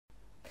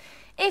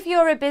If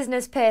you're a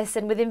business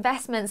person with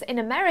investments in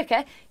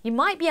America, you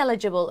might be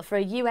eligible for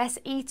a US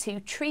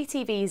E-2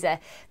 treaty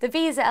visa. The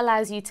visa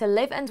allows you to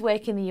live and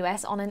work in the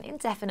US on an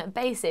indefinite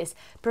basis,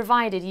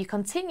 provided you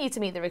continue to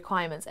meet the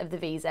requirements of the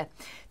visa.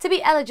 To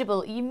be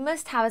eligible, you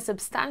must have a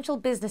substantial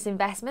business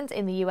investment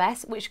in the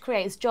US, which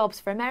creates jobs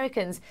for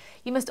Americans.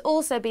 You must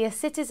also be a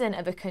citizen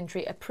of a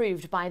country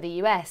approved by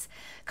the US.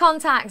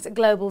 Contact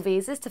Global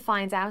Visas to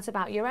find out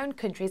about your own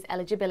country's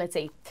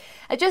eligibility.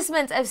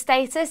 Adjustment of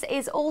status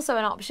is also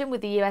an option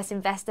with the US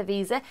Investor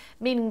Visa,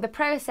 meaning the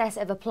process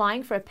of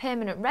applying for a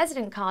permanent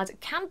resident card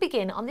can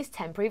begin on this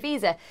temporary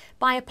visa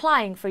by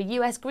applying for a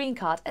US green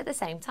card at the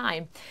same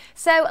time.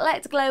 So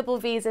let Global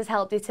Visas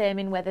help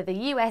determine whether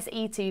the US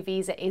E-2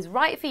 visa is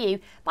right for you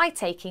by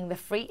taking the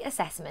free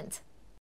assessment.